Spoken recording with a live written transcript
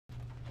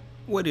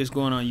What is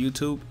going on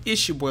YouTube?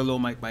 It's your boy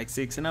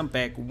lilmikemikesix and I'm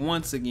back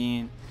once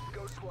again,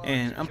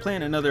 and I'm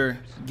playing another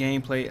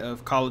gameplay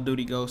of Call of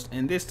Duty Ghost,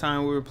 and this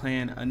time we were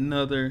playing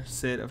another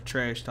set of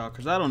trash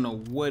talkers. I don't know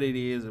what it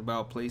is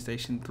about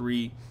PlayStation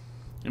 3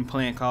 and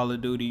playing Call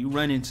of Duty. You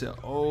run into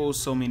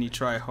so many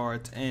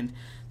tryhards, and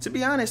to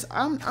be honest,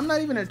 I'm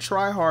not even a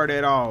tryhard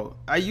at all.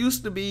 I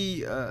used to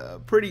be a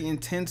pretty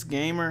intense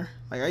gamer.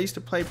 Like, I used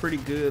to play pretty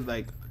good,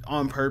 like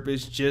on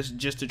purpose,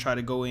 just to try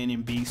to go in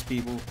and beast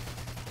people.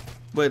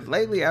 But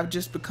lately, I've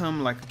just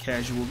become like a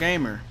casual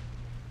gamer.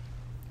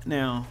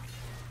 Now,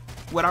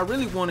 what I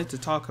really wanted to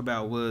talk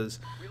about was,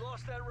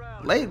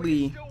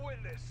 lately,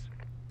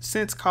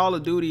 since Call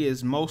of Duty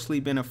has mostly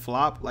been a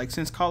flop, like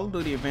since Call of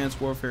Duty Advanced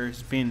Warfare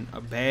has been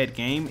a bad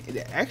game,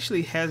 it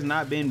actually has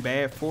not been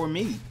bad for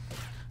me.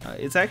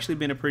 It's actually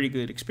been a pretty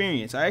good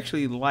experience. I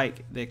actually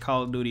like that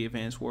Call of Duty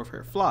Advanced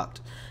Warfare flopped,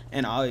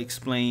 and I'll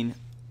explain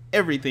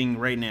everything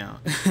right now.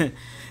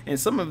 And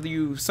some of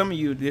you,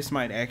 this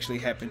might actually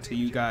happen to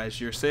you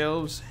guys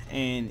yourselves,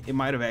 and it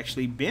might have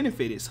actually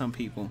benefited some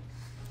people.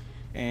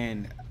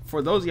 And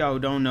for those of y'all who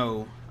don't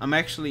know, I'm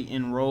actually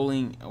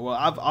enrolling. Well,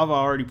 I've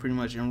already pretty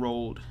much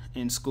enrolled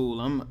in school.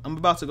 I'm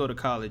about to go to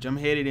college. I'm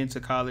headed into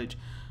college.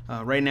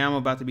 Right now I'm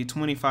about to be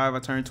 25. I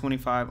turned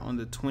 25 on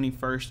the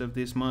 21st of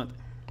this month.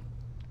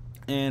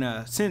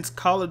 And since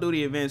Call of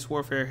Duty Advanced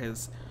Warfare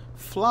has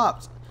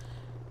flopped,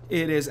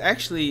 it has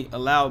actually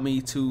allowed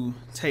me to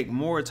take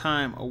more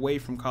time away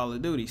from Call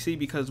of Duty. See,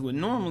 because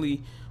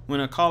normally when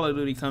a Call of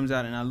Duty comes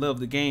out and I love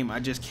the game, I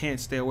just can't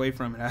stay away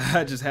from it.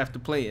 I just have to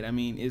play it. I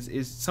mean,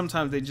 it's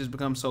sometimes they just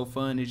become so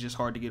fun, it's just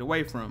hard to get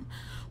away from.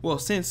 Well,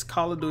 since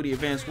Call of Duty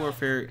Advanced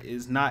Warfare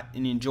is not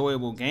an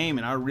enjoyable game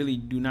and I really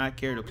do not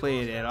care to play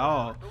it at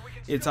all,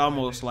 it's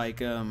almost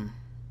like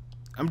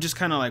I'm just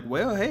kind of like,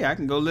 well, hey, I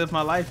can go live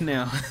my life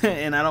now.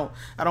 And I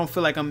don't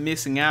feel like I'm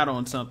missing out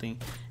on something.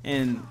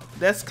 And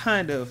that's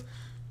kind of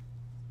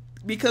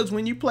because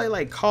when you play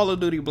like Call of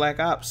Duty Black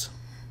Ops,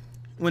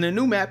 when the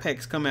new map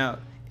packs come out,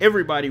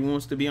 everybody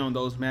wants to be on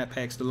those map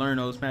packs, to learn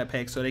those map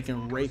packs so they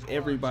can rape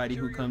everybody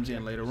who comes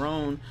in later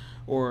on,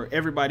 or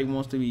everybody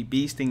wants to be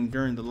beasting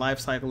during the life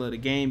cycle of the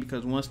game,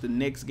 because once the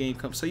next game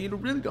comes, so you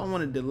really don't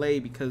want to delay,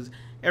 because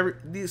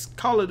this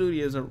Call of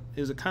Duty is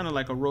a kind of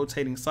like a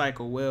rotating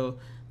cycle. Well,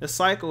 the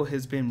cycle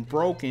has been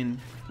broken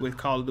with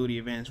Call of Duty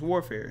Advanced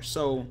Warfare.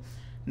 So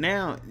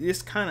now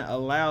this kind of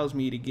allows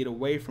me to get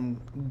away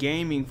from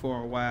gaming for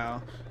a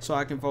while so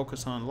I can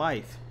focus on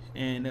life.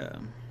 And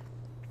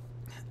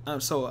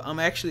so I'm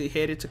actually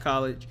headed to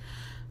college.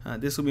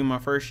 This will be my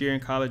first year in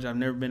college. I've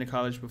never been to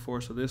college before,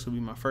 so this will be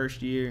my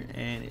first year,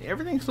 and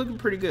everything's looking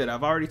pretty good.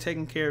 I've already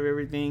taken care of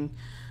everything.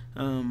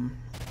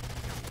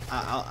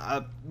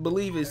 I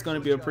believe it's going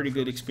to be a pretty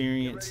good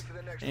experience.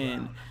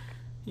 And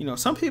you know,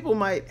 some people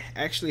might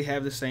actually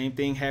have the same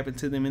thing happen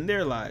to them in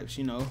their lives,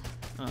 you know,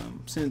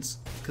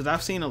 because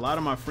I've seen a lot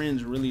of my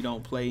friends really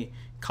don't play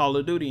Call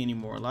of Duty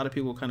anymore. A lot of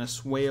people kind of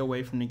sway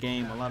away from the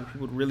game. A lot of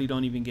people really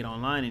don't even get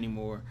online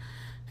anymore.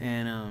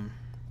 And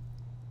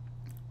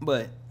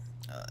but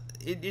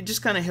it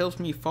just kind of helps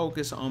me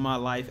focus on my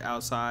life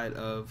outside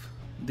of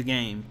the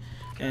game.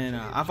 And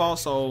I've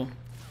also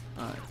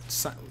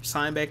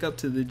signed back up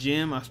to the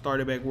gym. I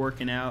started back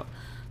working out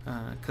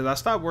because I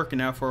stopped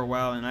working out for a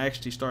while, and I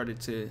actually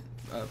started to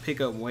pick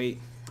up weight.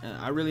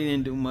 I really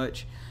didn't do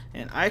much,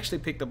 and I actually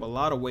picked up a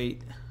lot of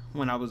weight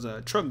when I was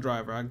a truck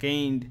driver. I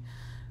gained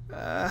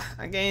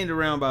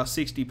around about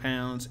 60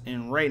 pounds,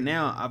 and right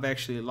now I've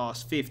actually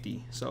lost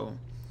 50. So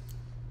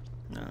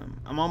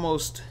I'm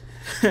almost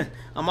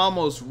I'm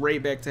almost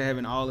right back to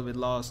having all of it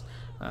lost.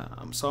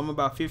 So I'm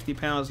about 50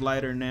 pounds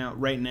lighter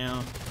right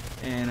now,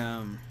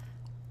 and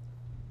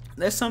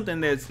that's something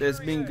that's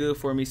been good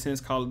for me since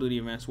Call of Duty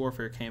Advanced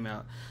Warfare came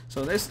out.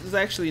 So this is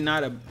actually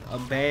not a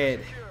bad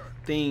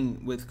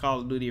thing with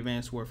Call of Duty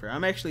Advanced Warfare.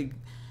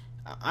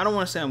 I don't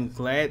want to say I'm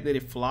glad that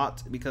it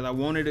flopped, because I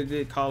wanted a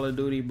good Call of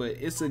Duty, but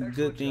it's a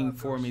good thing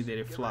for me that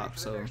it flopped.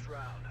 So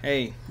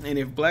hey, and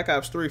if Black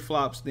Ops 3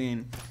 flops,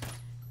 then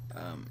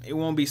it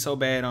won't be so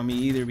bad on me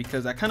either,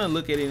 because I kind of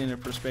look at it in the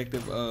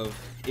perspective of,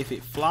 if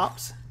it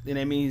flops, then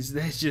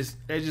that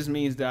just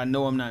means that I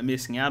know I'm not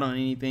missing out on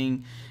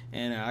anything,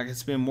 and I can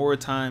spend more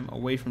time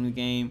away from the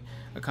game,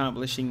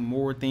 accomplishing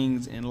more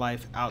things in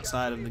life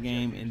outside of the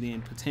game, and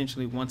then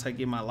potentially once I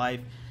get my life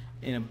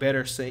in a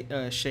better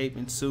shape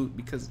and suit,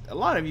 because a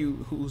lot of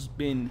you who's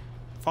been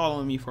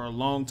following me for a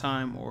long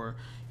time, or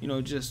you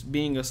know, just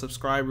being a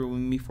subscriber with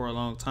me for a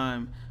long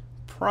time,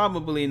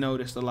 probably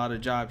noticed a lot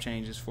of job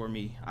changes for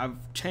me. I've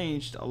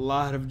changed a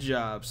lot of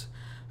jobs.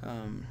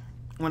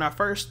 When I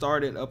first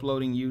started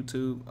uploading to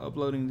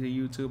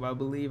YouTube, I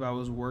believe I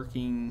was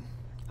working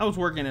at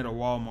a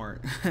Walmart.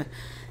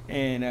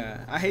 And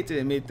I hate to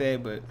admit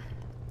that, but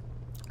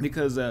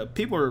because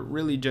people are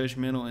really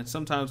judgmental, and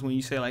sometimes when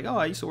you say like, oh,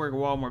 I used to work at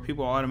Walmart,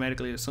 people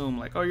automatically assume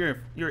like, oh,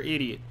 you're an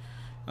idiot.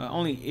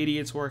 Only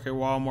idiots work at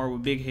Walmart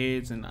with big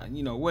heads, and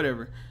you know,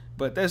 whatever.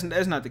 But that's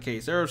not the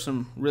case. There are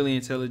some really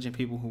intelligent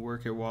people who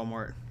work at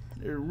Walmart.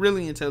 They're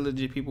really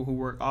intelligent people who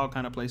work all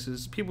kind of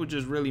places. People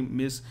just really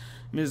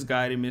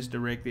misguided,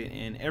 misdirected,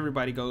 and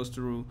everybody goes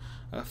through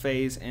a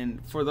phase.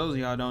 And for those of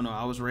y'all who don't know,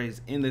 I was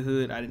raised in the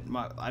hood.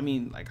 I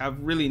mean, like,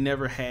 I've really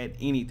never had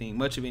anything,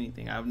 much of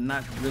anything. I've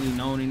not really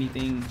known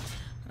anything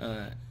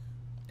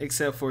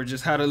except for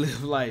just how to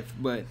live life.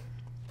 But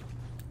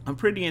I'm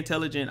pretty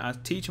intelligent. I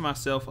teach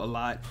myself a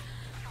lot.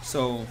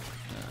 So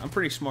I'm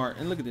pretty smart.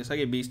 And look at this, I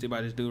get beasted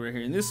by this dude right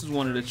here. And this is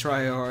one of the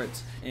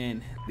tryhards.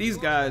 And these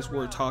guys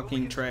were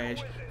talking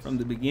trash from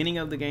the beginning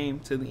of the game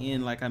to the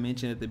end, like I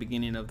mentioned at the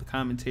beginning of the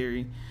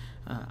commentary.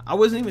 I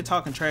wasn't even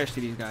talking trash to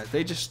these guys.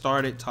 They just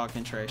started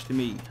talking trash to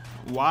me.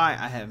 Why?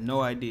 I have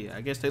no idea.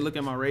 I guess they look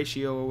at my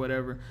ratio or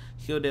whatever,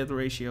 kill death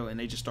ratio, and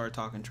they just start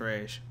talking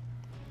trash.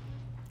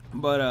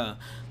 But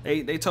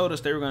they told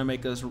us they were going to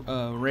make us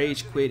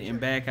rage quit and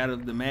back out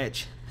of the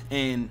match.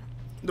 And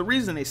the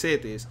reason they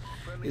said this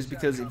is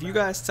because if you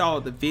guys saw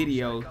the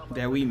video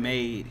that we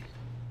made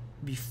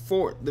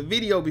before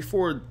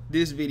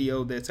this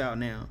video that's out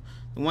now,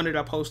 the one that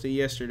I posted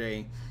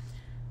yesterday,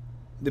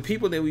 the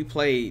people that we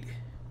played,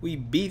 we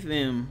beat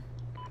them,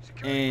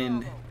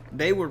 and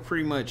they were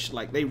pretty much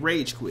like, they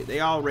rage quit.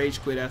 They all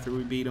rage quit after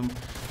we beat them.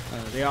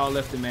 They all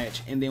left the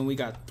match, and then we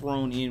got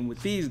thrown in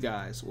with these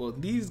guys. Well,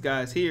 these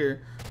guys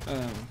here,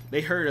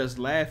 they heard us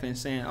laughing,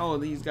 saying, oh,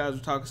 these guys were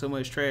talking so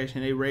much trash,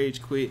 and they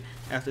rage quit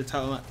after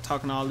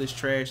talking all this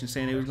trash and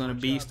saying they was going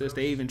to beast us.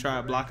 They even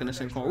tried blocking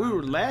us in the corner. We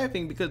were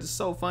laughing because it's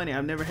so funny.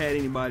 I've never had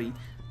anybody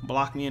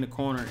block me in the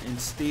corner and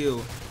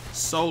still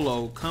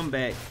solo come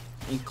back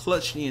and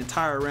clutch the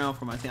entire round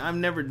for my team. I've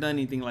never done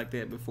anything like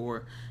that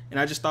before, and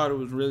I just thought it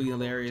was really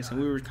hilarious, and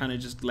we were kind of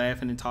just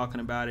laughing and talking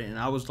about it, and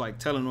I was like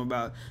telling them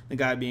about the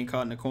guy being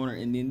caught in the corner,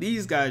 and then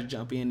these guys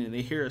jump in and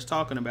they hear us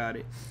talking about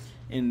it,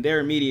 and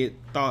their immediate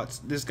thoughts,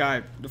 this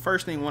guy, the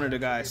first thing one of the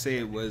guys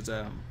said was,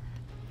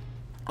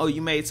 oh,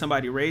 you made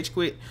somebody rage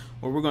quit?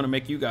 Well, we're going to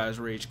make you guys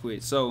rage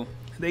quit. So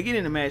they get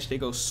in the match, they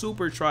go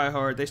super try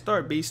hard, they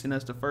start beasting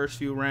us the first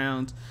few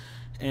rounds,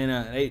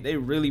 and they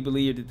really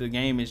believe that the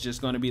game is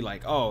just going to be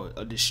like, oh,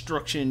 a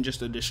destruction,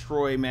 just a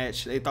destroy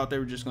match. They thought they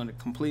were just going to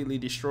completely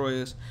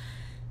destroy us,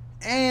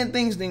 and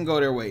things didn't go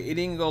their way. It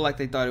didn't go like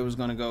they thought it was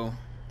going to go.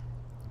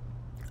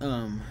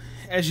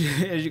 As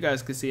you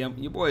guys can see,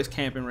 your boy is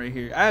camping right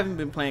here. I haven't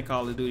been playing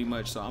Call of Duty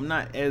much, so I'm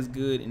not as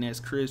good and as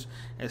crisp,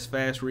 as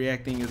fast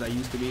reacting as I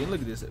used to be. And look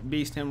at this,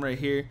 beast him right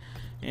here,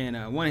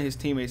 and one of his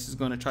teammates is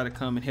going to try to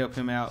come and help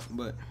him out,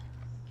 but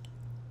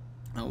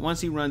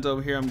once he runs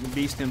over here, I'm going to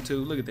beast him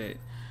too. Look at that.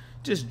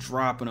 Just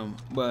dropping them.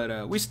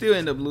 But we still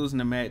end up losing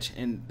the match,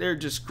 and they're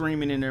just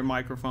screaming in their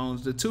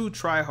microphones. The two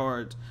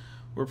tryhards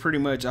were pretty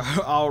much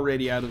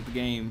already out of the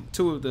game.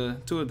 Two of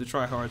the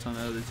tryhards on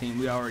the other team,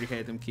 we already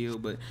had them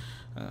killed, but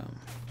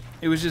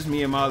it was just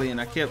me and Molly, and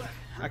I kept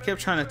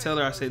trying to tell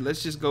her, I said,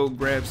 let's just go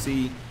grab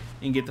C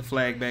and get the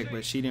flag back,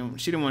 but she didn't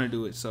want to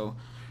do it. So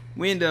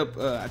we end up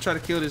I try to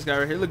kill this guy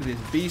right here. Look at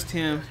this, beast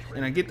him,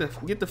 and I get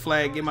the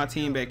flag, get my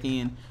team back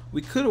in.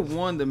 We could have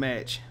won the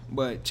match,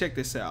 but check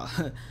this out.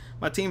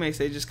 My teammates,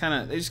 they just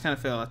kind of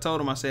fell. I told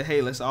them, I said,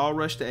 hey, let's all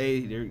rush to A.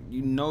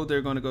 You know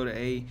they're going to go to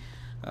A.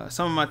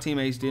 Some of my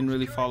teammates didn't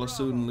really follow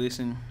suit and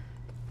listen.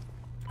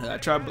 I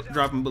tried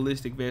dropping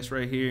ballistic vest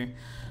right here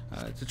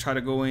to try to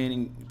go in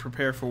and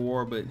prepare for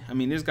war, but I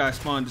mean, this guy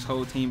spawned his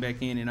whole team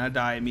back in, and I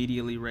die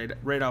immediately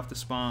right off the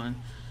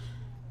spawn.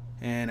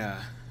 And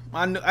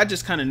I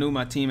just kind of knew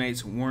my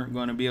teammates weren't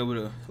going to be able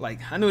to, like,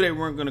 I knew they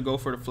weren't going to go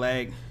for the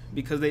flag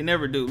because they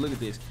never do. Look at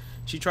this.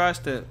 She tries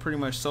to pretty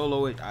much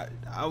solo it.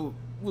 I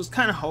was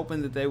kind of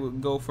hoping that they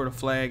would go for the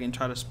flag and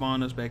try to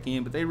spawn us back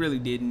in, but they really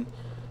didn't.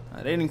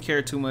 They didn't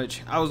care too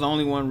much. I was the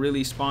only one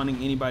really spawning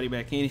anybody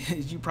back in.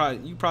 You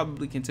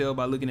probably can tell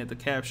by looking at the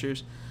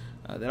captures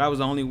that I was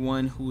the only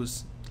one who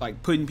was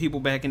like putting people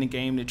back in the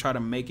game to try to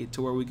make it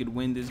to where we could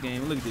win this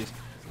game. Look at this.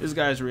 This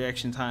guy's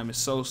reaction time is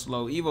so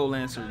slow. Evo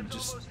Lancer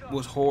just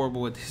was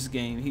horrible at this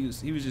game. He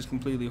was just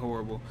completely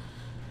horrible.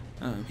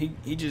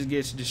 He just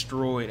gets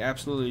destroyed,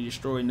 absolutely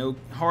destroyed.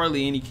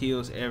 Hardly any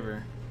kills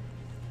ever.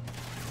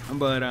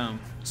 But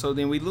so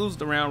then we lose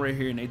the round right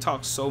here, and they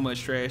talk so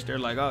much trash. They're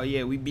like, oh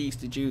yeah, we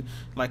beasted you,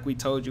 like we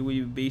told you we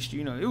would beast you.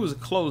 You know, it was a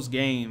close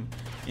game,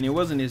 and it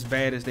wasn't as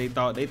bad as they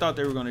thought. They thought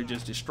they were going to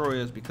just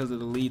destroy us because of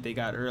the lead they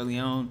got early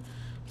on,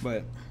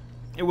 but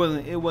it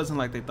wasn't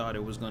like they thought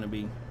it was going to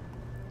be.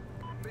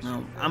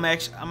 I'm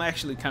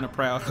actually kind of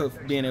proud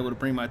of being able to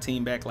bring my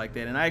team back like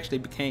that, and I actually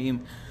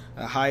became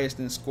highest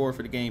in score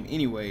for the game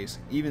anyways.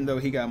 Even though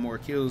he got more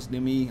kills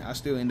than me, I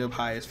still end up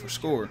highest for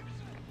score.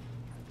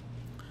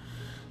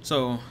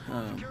 So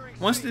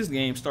once this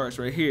game starts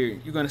right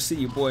here, you're gonna see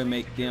your boy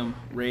make them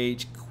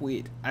rage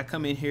quit. I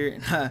come in here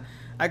and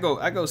I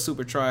go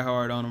super try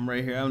hard on them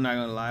right here. I'm not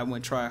gonna lie, I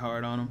went try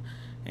hard on them,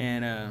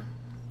 and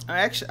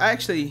I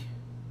actually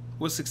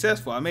was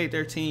successful. I made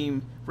their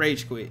team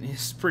rage quit.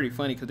 It's pretty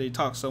funny because they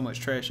talk so much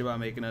trash about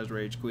making us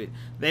rage quit.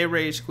 They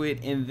rage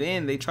quit, and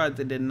then they tried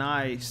to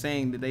deny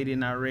saying that they did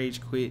not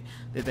rage quit,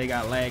 that they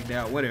got lagged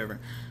out, whatever.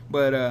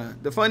 But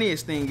the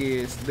funniest thing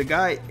is the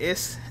guy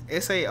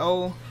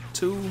SAO2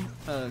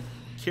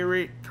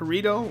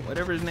 Carito,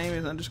 whatever his name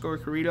is, underscore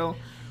Carito.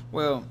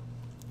 Well,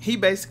 he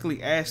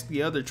basically asked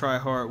the other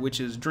tryhard, which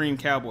is Dream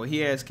Cowboy.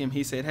 He asked him,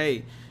 he said,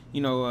 hey,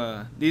 you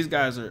know, these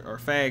guys are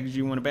fags,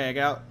 you want to bag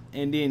out?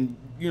 And then,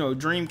 you know,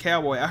 Dream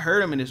Cowboy, I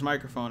heard him in his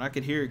microphone. I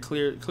could hear it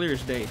clear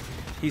as day.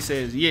 He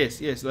says,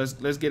 yes,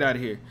 let's get out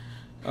of here.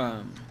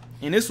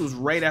 And this was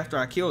right after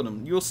I killed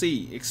him. You'll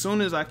see, as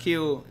soon as I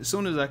kill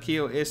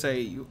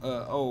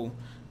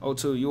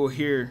SA02, you'll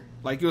hear,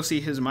 like, you'll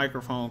see his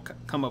microphone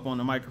come up on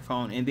the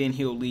microphone, and then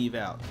he'll leave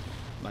out.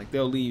 Like,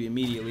 they'll leave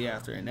immediately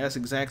after. And that's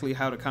exactly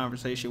how the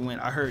conversation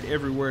went. I heard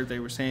every word they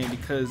were saying,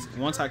 because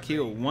once I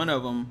killed one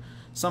of them,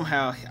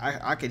 somehow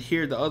I could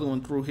hear the other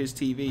one through his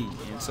TV.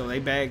 And so they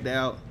bagged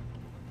out.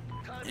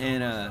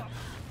 And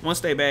once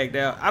they bagged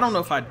out, I don't know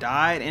if I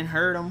died and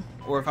heard them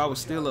or if I was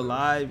still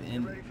alive.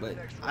 But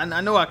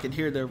I know I could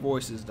hear their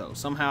voices, though.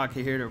 Somehow I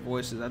could hear their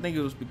voices. I think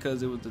it was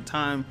because it was the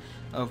time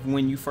of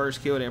when you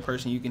first kill that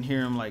person. You can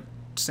hear them, like,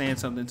 saying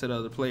something to the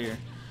other player.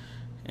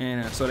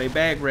 And so they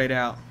bagged right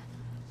out.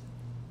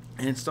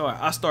 And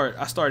I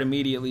start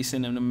immediately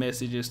sending them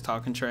messages,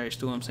 talking trash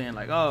to them, saying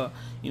like, oh,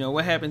 you know,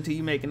 what happened to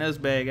you making us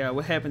bag out?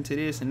 What happened to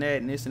this and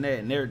that and this and that?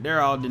 And they're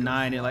all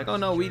denying it, like, oh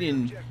no, we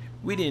didn't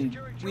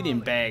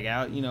bag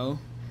out. You know,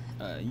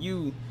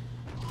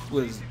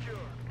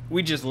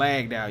 we just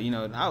lagged out. You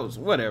know, I was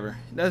whatever.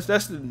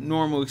 That's the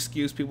normal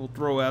excuse people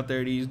throw out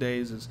there these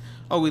days is,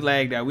 oh, we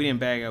lagged out. We didn't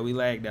bag out. We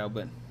lagged out.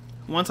 But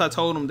once I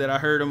told them that I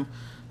heard them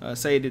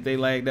say that they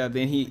lagged out,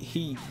 then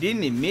he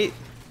didn't admit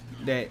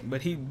that,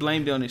 but he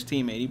blamed it on his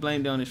teammate. He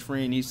blamed it on his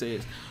friend. He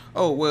says,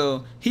 oh,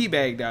 well, he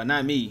bagged out,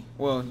 not me.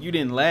 Well, you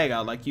didn't lag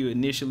out like you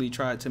initially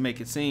tried to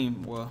make it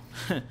seem. Well,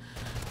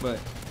 but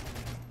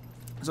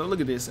so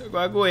look at this.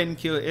 I'll go ahead and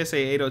kill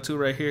SA802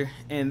 right here,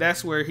 and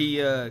that's where he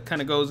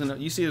kind of goes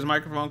in. You see his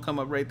microphone come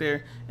up right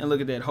there, and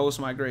look at that host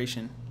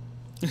migration.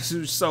 This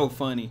is so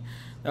funny.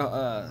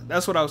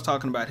 That's what I was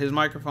talking about. His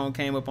microphone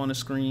came up on the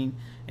screen,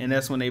 and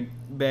that's when they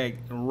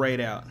bagged right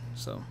out.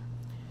 So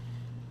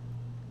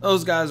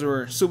those guys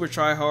were super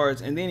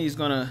tryhards, and then he's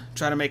gonna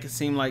try to make it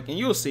seem like, and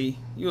you'll see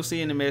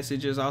in the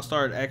messages. I'll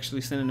start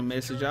actually sending the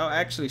message. I'll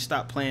actually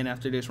stop playing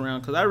after this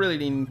round because I really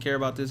didn't care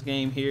about this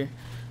game here.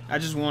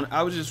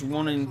 I was just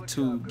wanting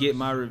to get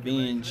my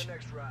revenge.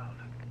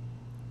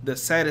 The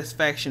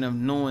satisfaction of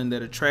knowing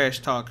that a trash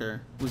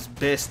talker was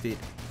bested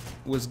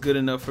was good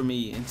enough for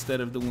me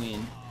instead of the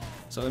win.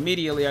 So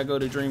immediately I go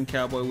to Dream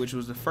Cowboy, which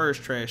was the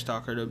first trash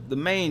talker, the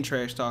main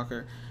trash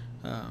talker.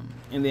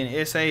 And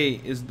then SA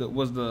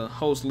was the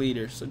host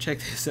leader. So check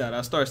this out.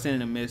 I'll start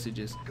sending them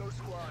messages.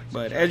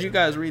 But as you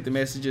guys read the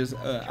messages,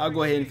 I'll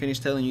go ahead and finish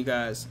telling you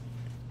guys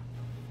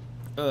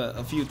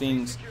a few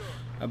things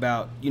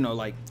about, you know,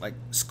 like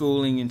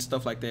schooling and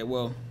stuff like that.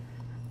 Well,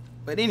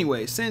 but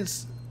anyway,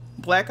 since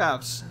Black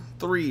Ops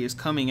 3 is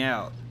coming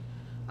out,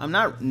 I'm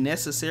not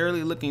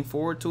necessarily looking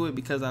forward to it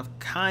because I've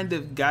kind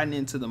of gotten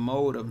into the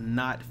mode of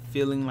not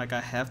feeling like I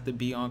have to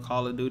be on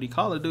Call of Duty.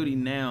 Call of Duty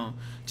now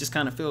just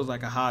kind of feels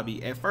like a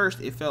hobby. At first,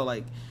 it felt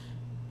like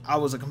I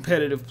was a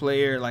competitive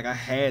player, like I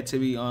had to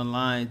be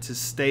online to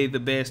stay the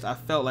best. I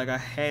felt like I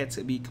had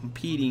to be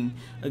competing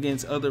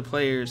against other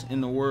players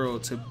in the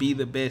world to be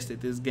the best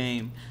at this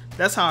game.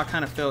 That's how I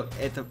kind of felt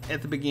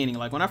at the beginning.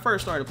 Like when I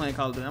first started playing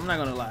Call of Duty, I'm not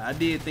gonna lie, I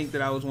did think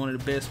that I was one of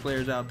the best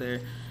players out there.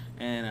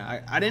 And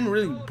I didn't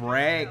really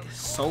brag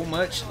so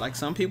much like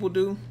some people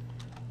do.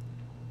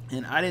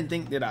 And I didn't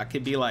think that I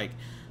could be like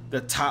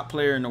the top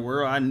player in the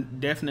world. I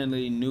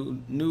definitely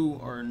knew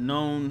or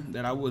known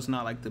that I was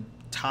not like the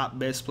top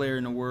best player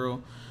in the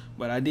world.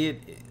 But I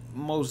did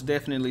most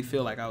definitely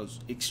feel like I was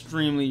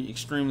extremely,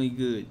 extremely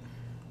good.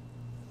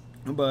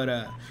 But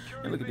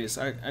and look at this.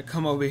 I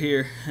come over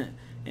here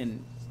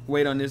and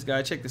wait on this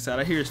guy. Check this out.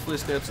 I hear his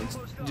footsteps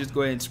and just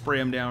go ahead and spray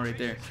him down right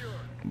there.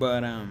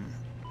 But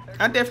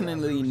I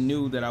definitely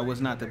knew that I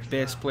was not the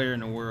best player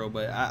in the world,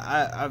 but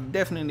I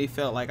definitely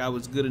felt like I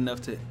was good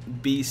enough to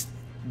beat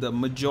the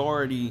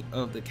majority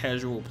of the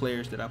casual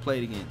players that I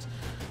played against.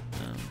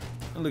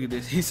 Look at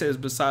this. He says,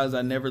 besides,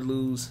 I never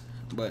lose.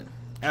 But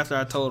after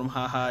I told him,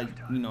 haha,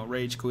 you know,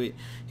 rage quit,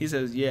 he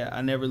says, yeah,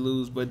 I never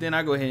lose. But then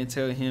I go ahead and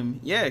tell him,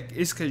 yeah,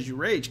 it's because you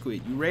rage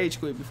quit. You rage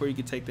quit before you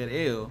could take that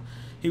L.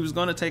 He was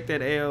going to take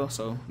that L,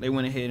 so they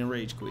went ahead and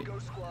rage quit.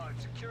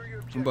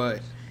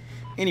 But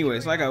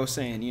anyways, like I was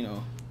saying, you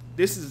know,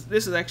 this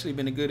has actually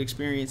been a good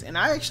experience, and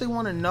I actually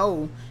want to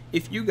know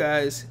if you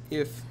guys,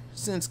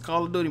 since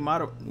Call of Duty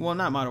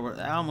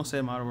I almost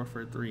said Modern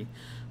Warfare 3,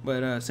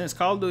 but since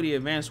Call of Duty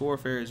Advanced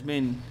Warfare has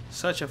been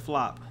such a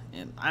flop,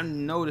 and I've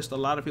noticed a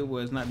lot of people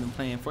has not been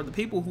playing, for the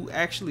people who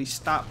actually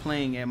stopped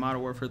playing at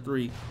Modern Warfare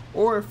 3,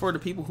 or for the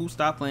people who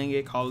stopped playing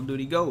at Call of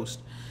Duty Ghost.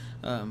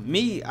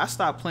 Me, I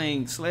stopped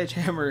playing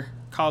Sledgehammer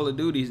Call of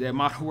Duties at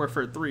Modern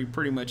Warfare 3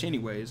 pretty much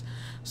anyways.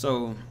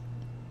 So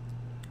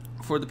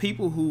for the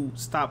people who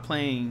stopped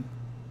playing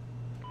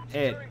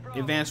at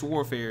Advanced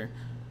Warfare,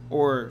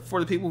 or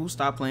for the people who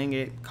stopped playing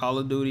at Call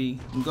of Duty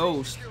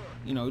Ghost,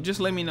 you know, just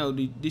let me know,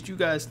 did you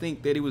guys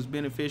think that it was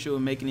beneficial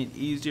in making it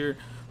easier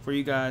for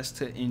you guys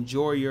to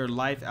enjoy your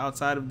life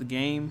outside of the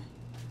game?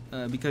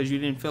 because you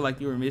didn't feel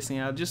like you were missing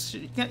out, just,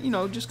 you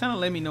know, just kind of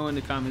let me know in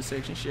the comment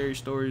section. Share your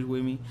stories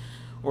with me.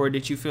 Or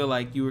did you feel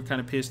like you were kind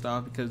of pissed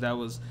off because that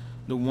was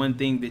the one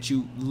thing that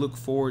you look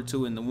forward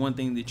to and the one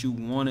thing that you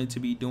wanted to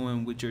be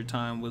doing with your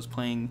time was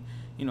playing,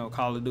 you know,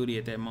 Call of Duty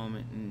at that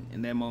moment,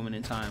 in that moment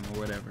in time or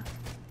whatever.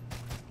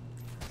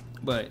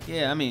 But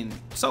yeah, I mean,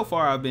 so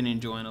far I've been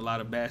enjoying a lot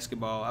of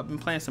basketball. I've been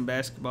playing some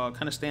basketball,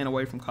 kind of staying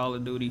away from Call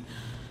of Duty.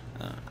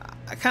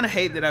 I kind of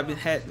hate that I've been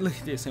look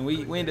at this, and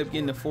we end up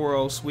getting a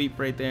 4-0 sweep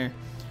right there.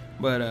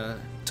 But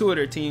two of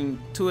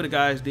the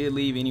guys did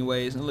leave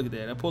anyways, and look at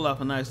that, I pulled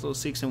off a nice little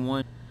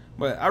 6-1.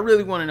 But I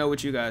really want to know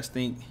what you guys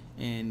think,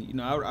 and you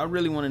know, I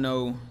really want to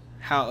know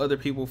how other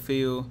people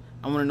feel.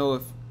 I want to know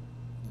if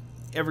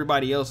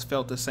everybody else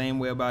felt the same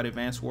way about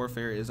Advanced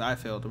Warfare as I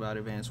felt about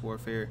Advanced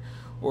Warfare,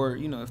 or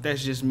you know, if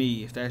that's just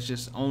me, if that's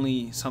just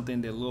only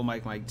something that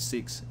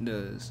lilmikemikesix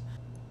does.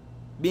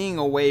 Being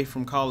away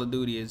from Call of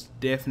Duty has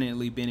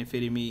definitely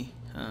benefited me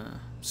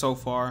so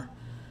far.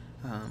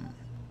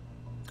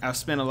 I've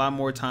spent a lot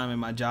more time in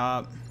my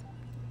job.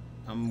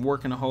 I'm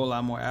working a whole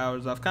lot more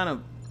hours. I've kind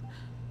of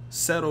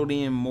settled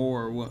in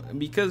more,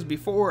 because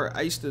before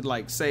I used to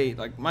like say,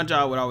 like, my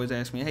job would always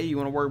ask me, hey, you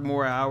want to work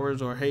more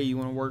hours, or hey, you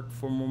want to work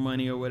for more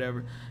money or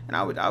whatever, and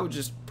I would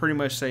just pretty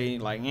much say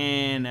like,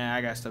 nah,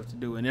 I got stuff to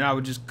do, and then I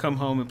would just come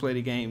home and play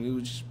the game. It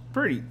was just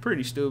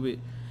pretty stupid.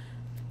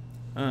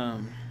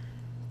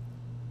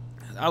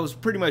 I was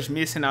pretty much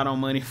missing out on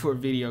money for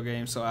video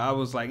games, so I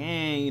was like,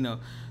 you know.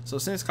 So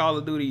since Call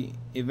of Duty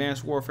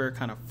Advanced Warfare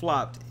kind of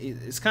flopped,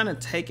 it's kind of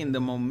taken the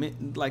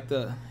moment, like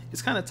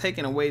it's kind of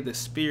taken away the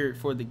spirit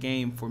for the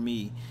game for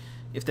me,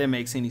 if that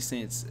makes any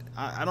sense.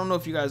 I don't know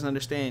if you guys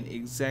understand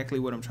exactly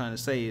what I'm trying to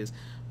say is,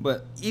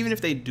 but even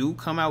if they do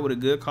come out with a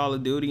good Call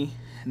of Duty,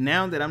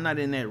 now that I'm not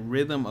in that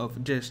rhythm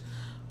of just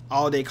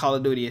all day Call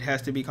of Duty, it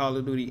has to be Call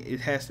of Duty, it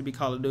has to be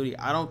Call of Duty,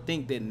 I don't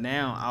think that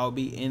now I'll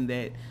be in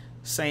that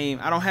same,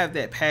 I don't have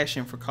that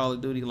passion for Call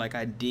of Duty like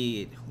I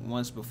did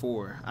once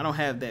before. I don't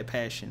have that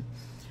passion.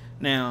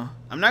 Now,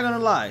 I'm not gonna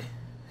lie.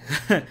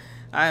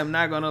 I am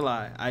not gonna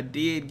lie. I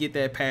did get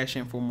that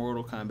passion for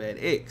Mortal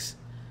Kombat X.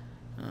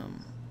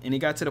 And it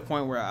got to the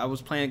point where I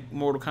was playing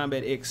Mortal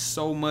Kombat X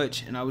so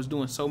much, and I was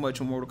doing so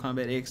much on Mortal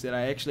Kombat X, that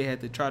I actually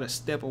had to try to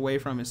step away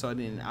from it, so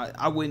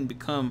I wouldn't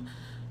become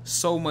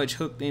so much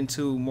hooked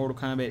into Mortal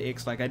Kombat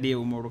X like I did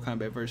with Mortal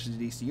Kombat vs.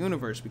 DC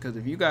Universe. Because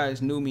if you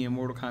guys knew me in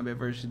Mortal Kombat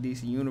vs.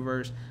 DC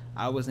Universe,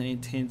 I was an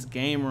intense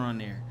gamer on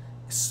there.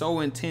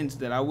 So intense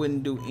that I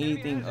wouldn't do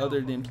anything other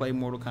than play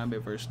Mortal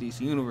Kombat vs. DC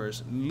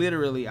Universe.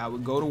 Literally, I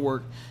would go to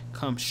work,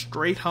 come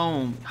straight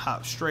home,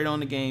 hop straight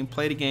on the game,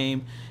 play the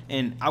game,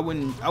 and I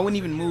wouldn't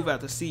even move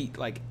out the seat.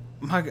 Like,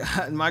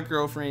 my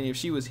girlfriend, if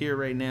she was here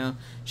right now,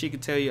 she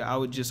could tell you I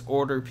would just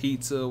order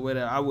pizza or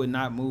whatever. I would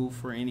not move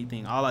for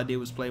anything. All I did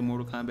was play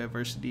Mortal Kombat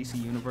vs.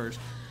 DC Universe.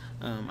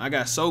 I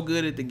got so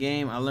good at the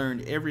game. I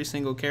learned every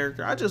single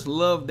character. I just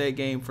loved that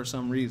game for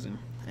some reason.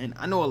 And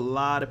I know a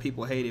lot of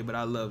people hate it, but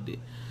I loved it.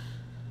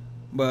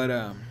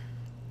 But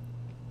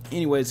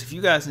anyways, if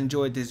you guys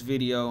enjoyed this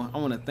video, I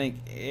want to thank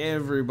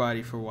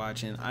everybody for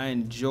watching. I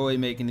enjoyed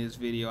making this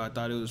video. I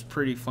thought it was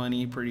pretty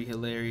funny, pretty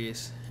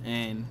hilarious,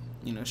 and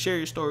you know, share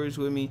your stories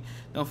with me.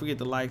 Don't forget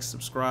to like,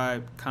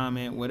 subscribe,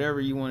 comment,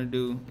 whatever you want to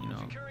do. You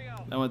know,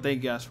 I want to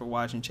thank you guys for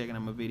watching, checking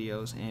out my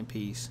videos, and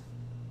peace.